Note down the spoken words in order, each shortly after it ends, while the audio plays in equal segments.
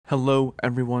Hello,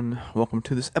 everyone. Welcome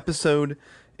to this episode.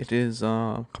 It is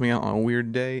coming out on a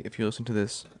weird day. If you listen to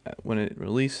this when it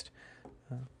released,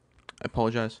 I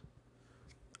apologize.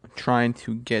 I'm trying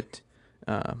to get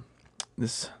uh,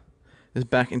 this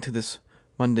back into this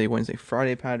Monday, Wednesday,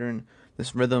 Friday pattern,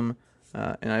 this rhythm,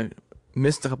 and I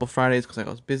missed a couple Fridays because I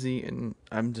was busy and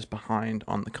I'm just behind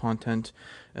on the content.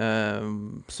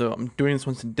 So I'm doing this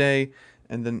once a day,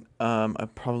 and then I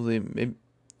probably maybe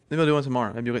I'll do one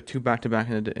tomorrow. Maybe I'll get two back to back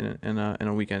in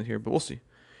a weekend here, but we'll see.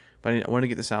 But I wanted to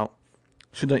get this out.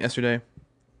 Should have done it yesterday,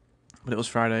 but it was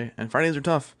Friday, and Fridays are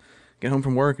tough. Get home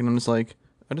from work, and I'm just like,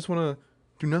 I just want to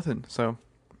do nothing. So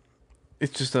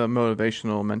it's just a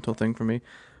motivational, mental thing for me.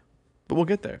 But we'll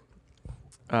get there.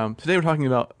 Today we're talking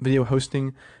about video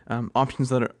hosting, options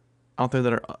that are out there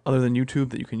that are other than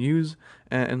YouTube that you can use,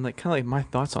 and like kind of like my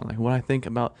thoughts on like what I think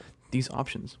about these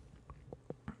options,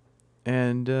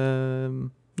 and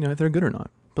if they're good or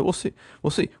not. But we'll see.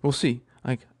 We'll see.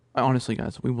 Like honestly,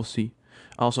 guys, we will see.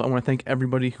 Also, I want to thank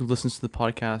everybody who listens to the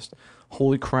podcast.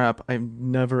 Holy crap! I've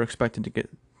never expected to get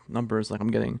numbers like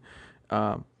I'm getting,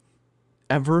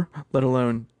 ever. Let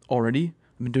alone already.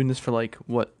 I've been doing this for like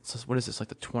what is this, like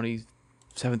the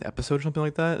 27th episode or something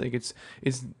like that. Like it's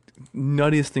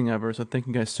nuttiest thing ever. So thank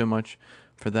you guys so much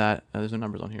for that. There's no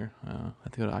numbers on here. I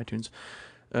have to go to iTunes.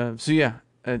 So yeah,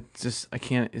 it's just I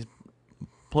can't. It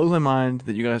blows my mind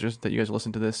that you guys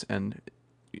listen to this and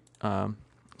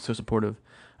so supportive.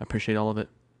 I appreciate all of it.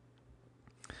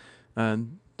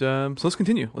 And so let's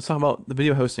continue. Let's talk about the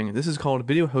video hosting. This is called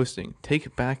video hosting.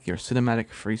 Take back your cinematic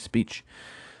free speech.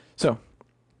 So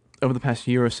over the past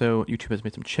year or so, YouTube has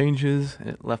made some changes, and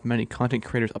it left many content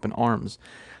creators up in arms.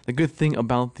 The good thing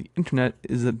about the internet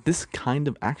is that this kind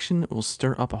of action will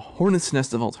stir up a hornet's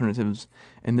nest of alternatives,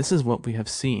 and this is what we have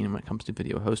seen when it comes to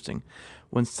video hosting.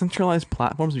 When centralized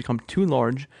platforms become too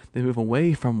large, they move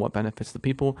away from what benefits the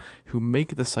people who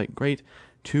make the site great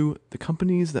to the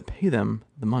companies that pay them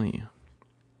the money.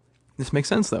 This makes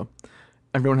sense, though.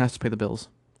 Everyone has to pay the bills,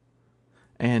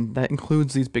 and that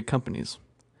includes these big companies.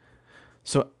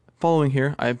 So following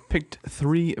here, I picked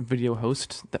 3 video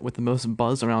hosts that with the most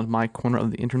buzz around my corner of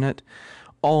the internet.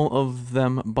 All of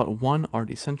them but one are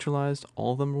decentralized.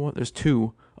 All of them are. There's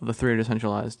 2 of the 3 are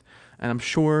decentralized, and I'm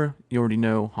sure you already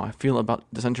know how I feel about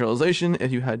decentralization.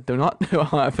 If you do not know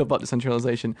how I feel about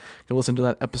decentralization, you can listen to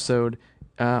that episode.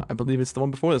 I believe it's the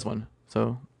one before this one,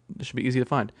 so it should be easy to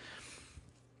find.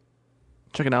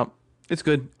 Check it out. It's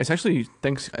good. It's actually,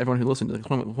 thanks to everyone who listened. It's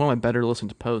one of my better listened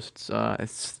to posts. I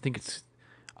think it's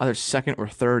either second or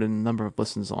third in the number of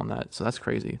listens on that, so that's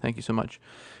crazy. Thank you so much.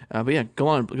 But yeah, go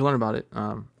learn about it.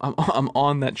 I'm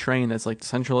on that train that's like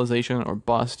decentralization or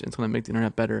bust. It's going to make the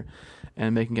internet better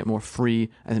and making it more free,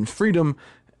 as in freedom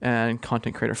and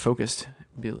content creator focused.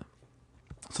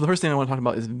 So the first thing I want to talk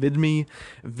about is VidMe.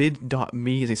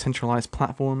 Vid.me is a centralized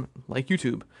platform like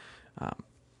YouTube.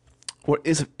 What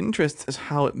is of interest is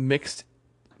how it mixes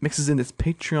in its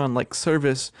Patreon-like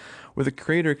service where the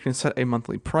creator can set a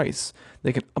monthly price.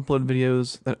 They can upload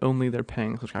videos that only their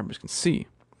paying subscribers can see.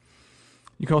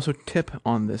 You can also tip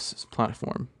on this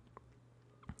platform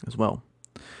as well.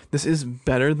 This is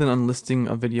better than unlisting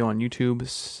a video on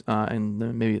YouTube and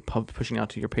then maybe pushing out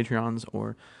to your Patreons,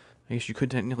 or I guess you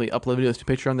could technically upload videos to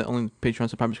Patreon that only Patreon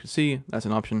subscribers can see. That's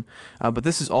an option. But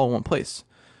this is all in one place.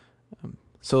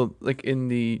 So like in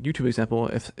the YouTube example,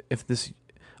 if this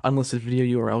unlisted video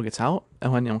URL gets out,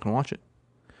 anyone can watch it.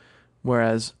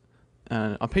 Whereas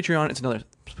on Patreon, it's another.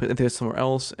 If it's somewhere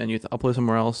else and you have to upload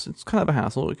somewhere else, it's kind of a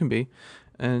hassle. It can be.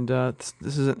 And this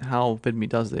isn't how VidMe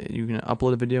does it. You can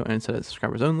upload a video and set it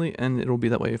subscribers only, and it'll be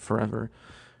that way forever.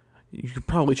 You could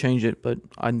probably change it, but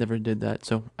I never did that,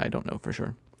 so I don't know for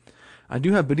sure. I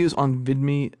do have videos on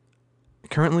VidMe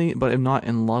currently, but I'm not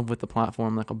in love with the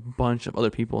platform like a bunch of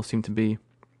other people seem to be.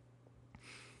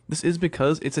 This is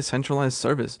because it's a centralized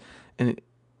service, and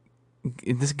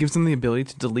this gives them the ability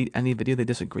to delete any video they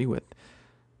disagree with.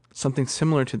 Something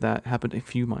similar to that happened a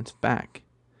few months back.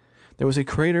 There was a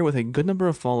creator with a good number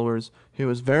of followers who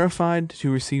was verified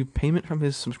to receive payment from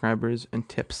his subscribers and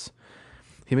tips.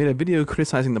 He made a video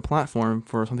criticizing the platform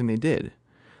for something they did.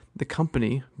 The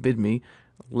company, VidMe,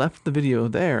 left the video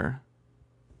there,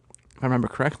 if I remember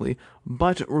correctly,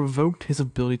 but revoked his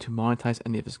ability to monetize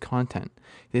any of his content.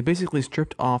 They basically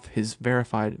stripped off his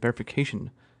verification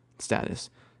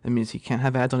status. That means he can't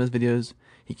have ads on his videos,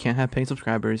 he can't have paying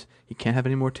subscribers, he can't have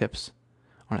any more tips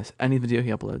on any video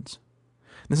he uploads.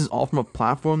 This is all from a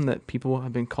platform that people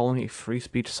have been calling a free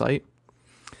speech site.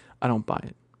 I don't buy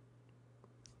it.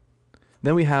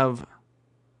 Then we have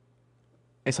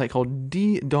a site called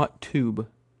D.Tube.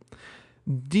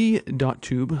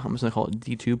 D.Tube, I'm just going to call it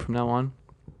DTube from now on,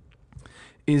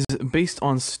 is based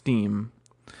on Steam.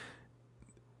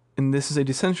 And this is a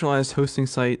decentralized hosting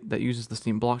site that uses the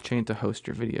Steam blockchain to host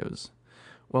your videos.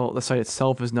 Well, the site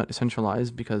itself is not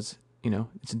decentralized because,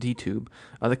 it's DTube.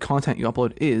 The content you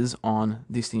upload is on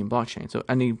the Steam blockchain. So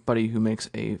anybody who makes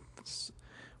a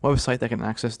website that can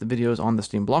access the videos on the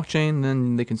Steam blockchain,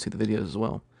 then they can see the videos as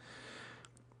well.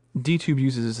 DTube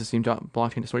uses the Steam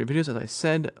blockchain to store your videos. As I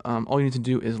said, all you need to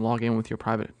do is log in with your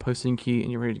private posting key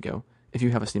and you're ready to go if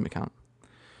you have a Steam account.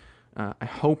 I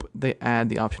hope they add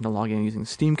the option to log in using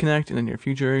Steam Connect in the near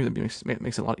future. It makes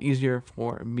it a lot easier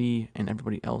for me and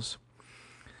everybody else.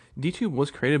 DTube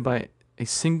was created by a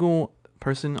single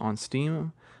person on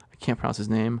Steam. I can't pronounce his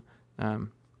name.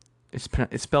 It's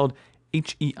spelled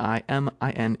HEIMINDANGER.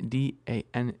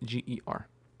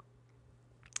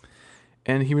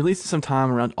 And he released it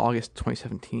sometime around August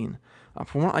 2017.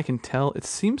 From what I can tell, it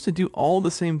seems to do all the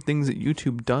same things that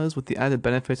YouTube does with the added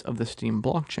benefits of the Steam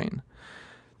blockchain.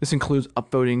 This includes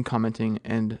upvoting, commenting,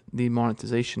 and the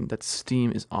monetization that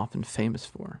Steam is often famous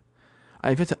for.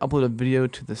 I've yet to upload a video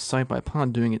to the site, but I plan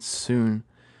on doing it soon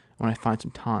when I find some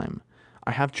time.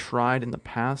 I have tried in the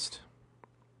past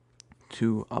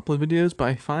to upload videos, but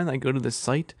I find I go to the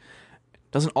site,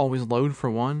 it doesn't always load for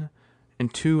one,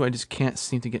 and two, I just can't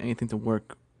seem to get anything to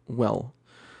work well.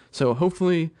 So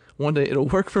hopefully one day it'll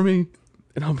work for me,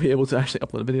 and I'll be able to actually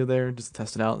upload a video there, just to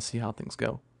test it out and see how things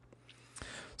go.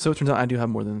 So it turns out I do have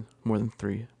more than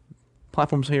 3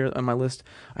 platforms here on my list.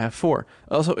 I have 4.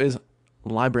 It also is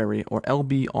LBRY, or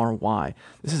LBRY.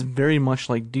 This is very much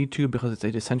like DTube because it's a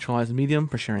decentralized medium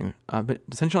for sharing,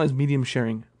 decentralized medium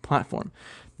sharing platform.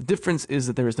 The difference is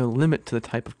that there is no limit to the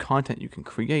type of content you can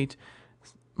create,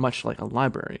 much like a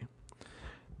library.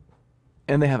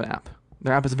 And they have an app.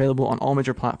 Their app is available on all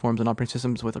major platforms and operating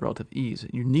systems with a relative ease.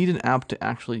 You need this app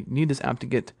to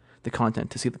get the content,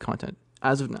 to see the content.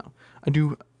 As of now, I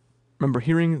do remember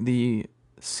hearing the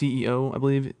CEO, I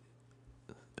believe,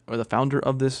 or the founder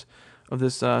of this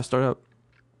startup,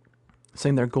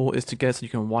 saying their goal is to get so you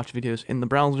can watch videos in the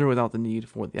browser without the need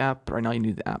for the app. But right now you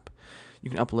need the app.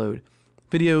 You can upload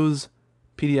videos,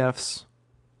 PDFs,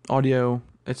 audio.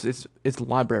 It's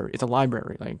library. It's a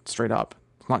library, like straight up.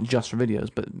 It's not just for videos,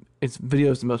 but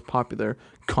video is the most popular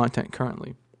content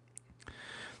currently.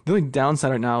 The only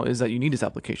downside right now is that you need this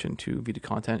application to view the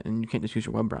content, and you can't just use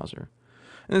your web browser.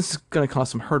 And this is going to cause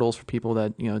some hurdles for people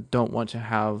that don't want to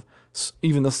have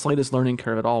even the slightest learning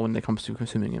curve at all when it comes to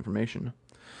consuming information.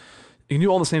 You can do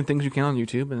all the same things you can on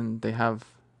YouTube, and they have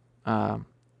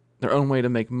their own way to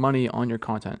make money on your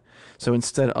content. So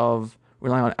instead of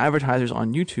relying on advertisers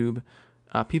on YouTube,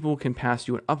 people can pass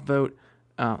you an upvote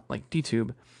like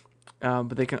DTube,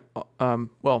 but they can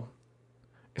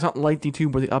it's not like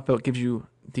DTube where the upvote gives you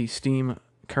the Steam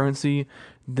currency.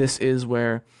 This is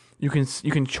where you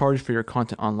can charge for your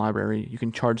content on LBRY. You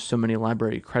can charge so many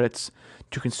LBRY credits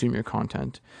to consume your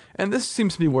content, and this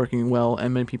seems to be working well,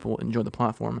 and many people enjoy the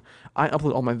platform. I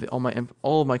upload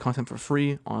all of my content for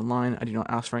free online. I do not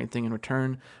ask for anything in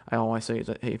return. I always say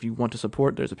that, hey, if you want to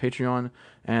support, there's a Patreon,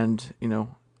 and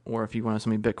or if you want to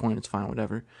send me Bitcoin, it's fine,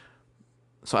 whatever.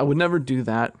 So I would never do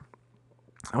that.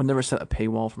 I would never set a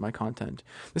paywall for my content.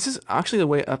 This is actually the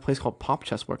way a place called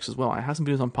PopChess works as well. I have some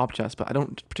videos on PopChess, but I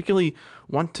don't particularly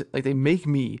want to, they make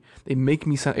me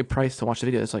set a price to watch the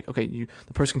video. It's like, okay,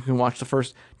 the person can watch the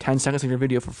first 10 seconds of your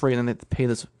video for free, and then they have to pay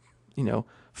this,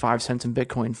 5 cents in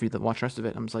Bitcoin for you to watch the rest of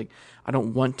it. I'm just like, I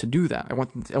don't want to do that. I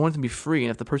want it to be free,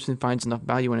 and if the person finds enough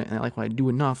value in it, and I like what I do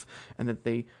enough, and that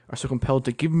they are so compelled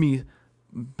to give me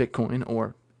Bitcoin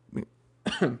or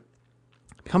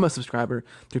become a subscriber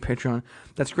through Patreon,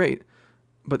 that's great.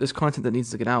 But there's content that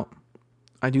needs to get out.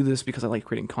 I do this because I like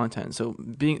creating content. So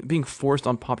being forced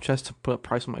on PopChess to put a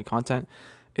price on my content,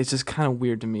 it's just kind of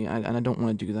weird to me, and I don't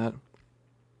want to do that.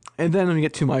 And then when we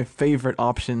get to my favorite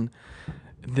option,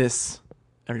 this,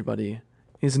 everybody,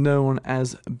 is known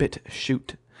as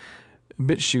BitChute.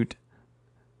 BitChute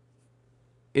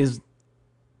is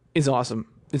awesome.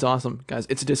 It's awesome, guys.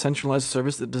 It's a decentralized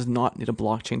service that does not need a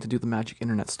blockchain to do the magic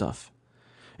internet stuff.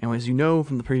 And as you know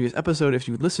from the previous episode, if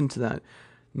you listened to that,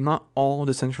 not all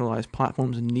decentralized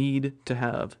platforms need to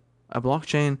have a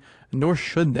blockchain, nor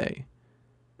should they.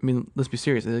 I mean, let's be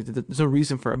serious. There's no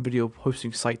reason for a video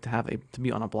posting site to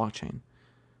be on a blockchain.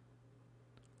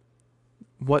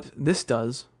 What this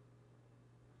does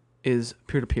is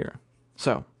peer-to-peer.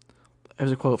 So,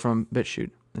 there's a quote from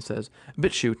BitChute. It says,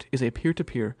 BitChute is a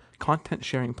peer-to-peer content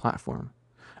sharing platform.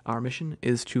 Our mission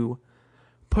is to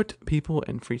put people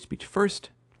and free speech first.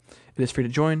 It is free to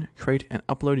join, create, and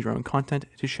upload your own content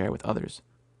to share with others.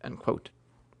 End quote.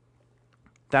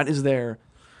 That is there.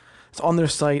 It's on their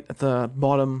site at the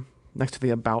bottom next to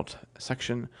the About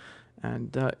section.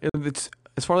 And it's,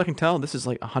 as far as I can tell, this is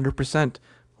like 100%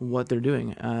 what they're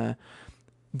doing.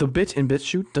 The bit in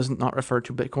BitChute does not refer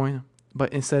to Bitcoin,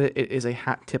 but instead it is a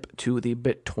hat tip to the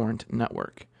BitTorrent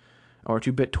network, or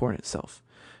to BitTorrent itself.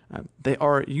 They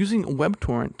are using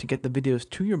WebTorrent to get the videos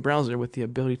to your browser with the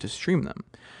ability to stream them.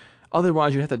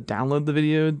 Otherwise, you have to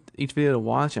download each video to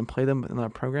watch and play them in another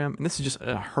program. And this is just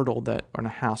a hurdle or a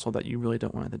hassle that you really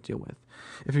don't want to deal with.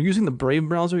 If you're using the Brave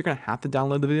browser, you're going to have to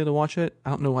download the video to watch it. I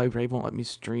don't know why Brave won't let me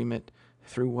stream it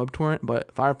through WebTorrent,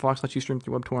 but Firefox lets you stream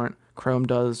through WebTorrent. Chrome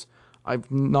does.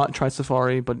 I've not tried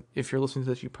Safari, but if you're listening to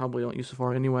this, you probably don't use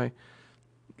Safari anyway.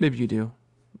 Maybe you do.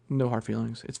 No hard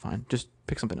feelings. It's fine. Just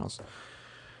pick something else.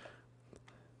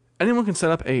 Anyone can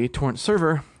set up a torrent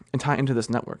server and tie into this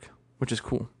network, which is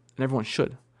cool. And everyone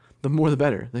should. The more the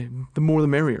better. The more the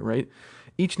merrier, right?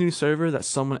 Each new server that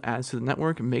someone adds to the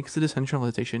network makes the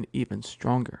decentralization even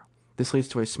stronger. This leads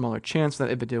to a smaller chance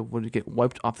that a video would get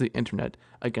wiped off the internet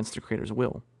against the creator's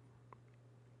will.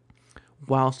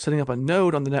 While setting up a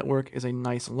node on the network is a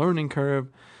nice learning curve,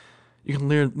 you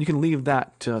can leave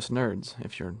that to us nerds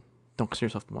if you don't consider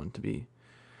yourself one to be.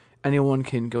 Anyone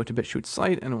can go to BitChute's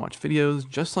site and watch videos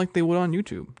just like they would on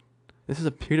YouTube. This is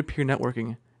a peer-to-peer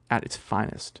networking at its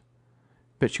finest.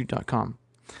 BitChute.com.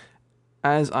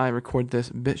 As I record this,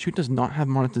 BitChute does not have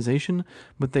monetization,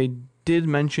 but they did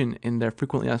mention in their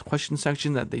frequently asked questions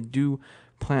section that they do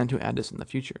plan to add this in the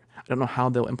future. I don't know how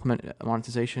they'll implement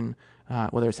monetization,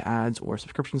 whether it's ads or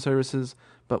subscription services,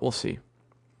 but we'll see.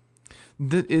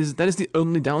 That is the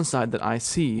only downside that I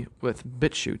see with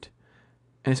BitChute,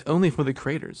 and it's only for the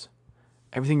creators.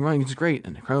 Everything running is great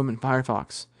in Chrome and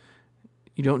Firefox.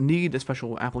 You don't need a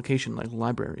special application like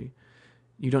Library.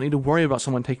 You don't need to worry about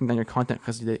someone taking down your content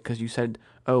because you said,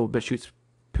 oh, BitChute's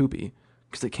poopy.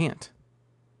 Because they can't.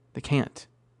 They can't.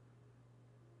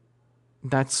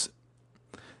 That's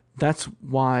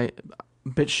why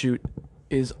BitChute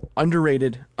is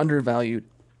underrated, undervalued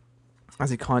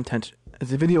as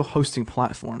a video hosting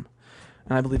platform.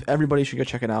 And I believe everybody should go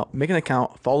check it out. Make an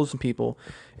account, follow some people.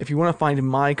 If you want to find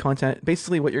my content,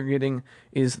 basically what you're getting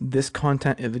is this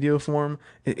content in video form.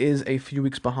 It is a few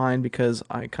weeks behind because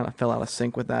I kind of fell out of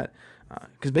sync with that.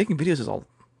 Because making videos is all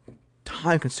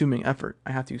time-consuming effort.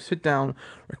 I have to sit down,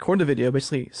 record the video,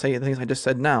 basically say the things I just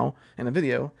said now in a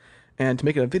video. And to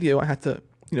make it a video, I have to,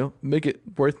 make it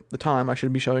worth the time. I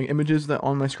should be showing images that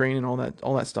on my screen and all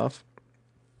that stuff.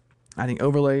 Adding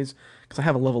overlays, because I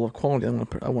have a level of quality I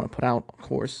want to put out, of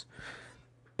course.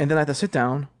 And then I have to sit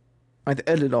down, I have to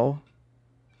edit it all,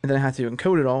 and then I have to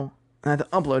encode it all, and I have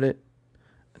to upload it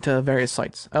to various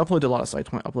sites. I upload to a lot of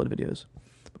sites when I upload videos,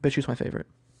 but BitChute's my favorite.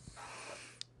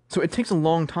 So it takes a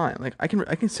long time. Like I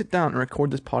can sit down and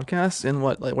record this podcast in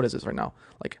what is this right now?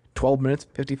 Like 12 minutes,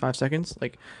 55 seconds,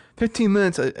 like 15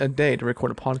 minutes a day to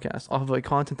record a podcast off of like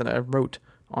content that I wrote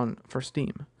for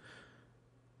Steam.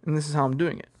 And this is how I'm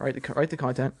doing it. Write the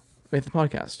content, make the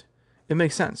podcast. It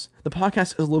makes sense. The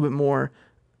podcast is a little bit more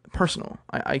personal.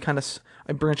 I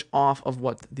branch off of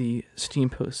what the Steam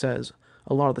post says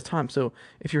a lot of the time. So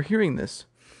if you're hearing this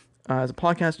as a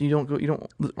podcast, you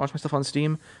don't watch my stuff on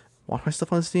Steam. Watch my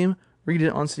stuff on Steam. Read it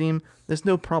on Steam. There's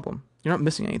no problem. You're not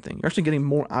missing anything. You're actually getting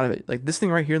more out of it. Like this thing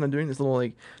right here that I'm doing, this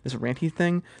little this ranty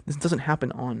thing. This doesn't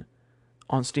happen on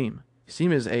Steam.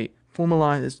 Steam is a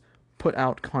formalized, put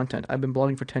out content. I've been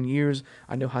blogging for 10 years.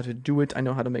 I know how to do it. I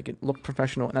know how to make it look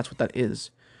professional, and that's what that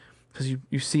is. Because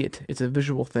you see it. It's a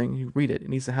visual thing. You read it. It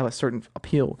needs to have a certain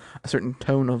appeal, a certain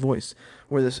tone of voice.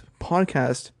 Where this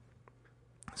podcast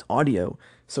is audio,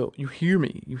 so you hear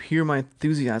me. You hear my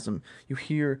enthusiasm. You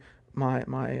hear my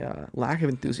lack of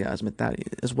enthusiasm at that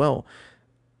as well.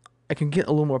 I can get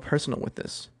a little more personal with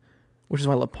this, which is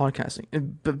why I love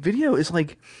podcasting. But video is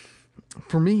like...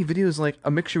 For me, video is like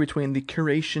a mixture between the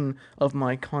curation of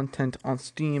my content on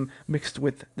Steam mixed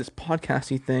with this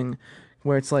podcasty thing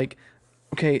where it's like,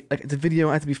 okay, like the video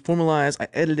I have to be formalized, I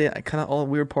edit it, I cut out all the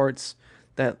weird parts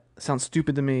that sound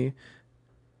stupid to me.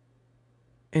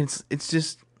 And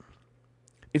it's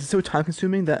so time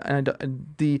consuming that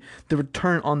the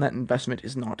return on that investment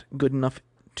is not good enough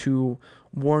to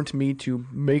warrant me to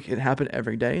make it happen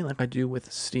every day like I do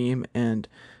with Steam and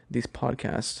these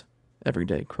podcasts. Every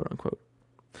day, quote unquote.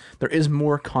 There is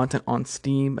more content on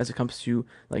Steam as it comes to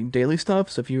like daily stuff.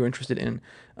 So if you're interested in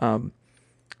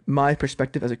my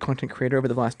perspective as a content creator over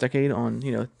the last decade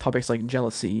on topics like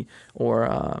jealousy or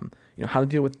how to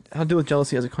deal with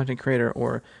jealousy as a content creator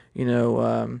or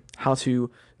how to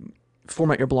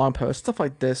format your blog post, stuff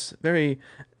like this, very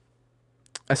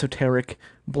esoteric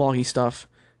bloggy stuff.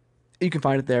 You can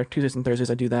find it there. Tuesdays and Thursdays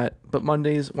I do that. But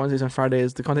Mondays, Wednesdays, and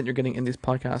Fridays, the content you're getting in these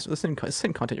podcasts are the same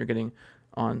content you're getting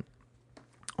on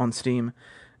Steam.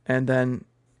 And then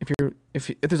if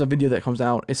there's a video that comes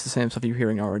out, it's the same stuff you're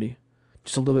hearing already,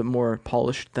 just a little bit more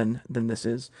polished than this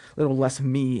is, a little less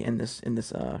me in this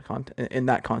content, in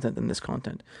that content than this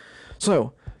content.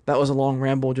 So that was a long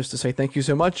ramble just to say thank you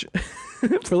so much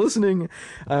for listening.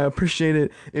 I appreciate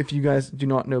it. If you guys do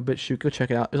not know BitChute, go check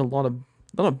it out. There's a lot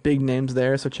of big names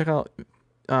there, so check out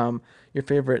your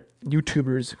favorite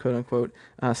YouTubers, quote unquote.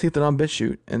 See if they're on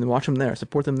BitChute and watch them there.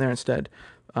 Support them there instead,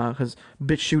 because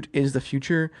BitChute is the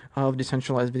future of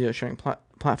decentralized video sharing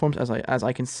platforms as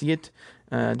I can see it.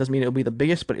 Doesn't mean it'll be the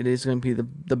biggest, but it is going to be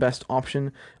the best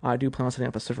option. I do plan on setting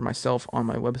up a server myself on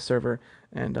my web server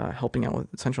and helping out with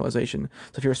centralization.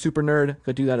 So if you're a super nerd,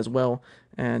 go do that as well.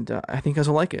 And I think you guys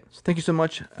will like it. So thank you so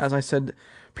much. As I said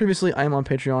previously, I am on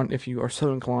Patreon. If you are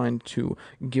so inclined to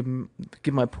give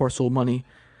my poor soul money,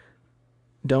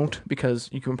 don't, because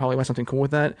you can probably buy something cool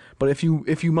with that. But if you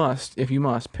must,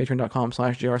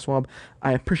 patreon.com/JRSwab.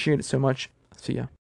 I appreciate it so much. See ya.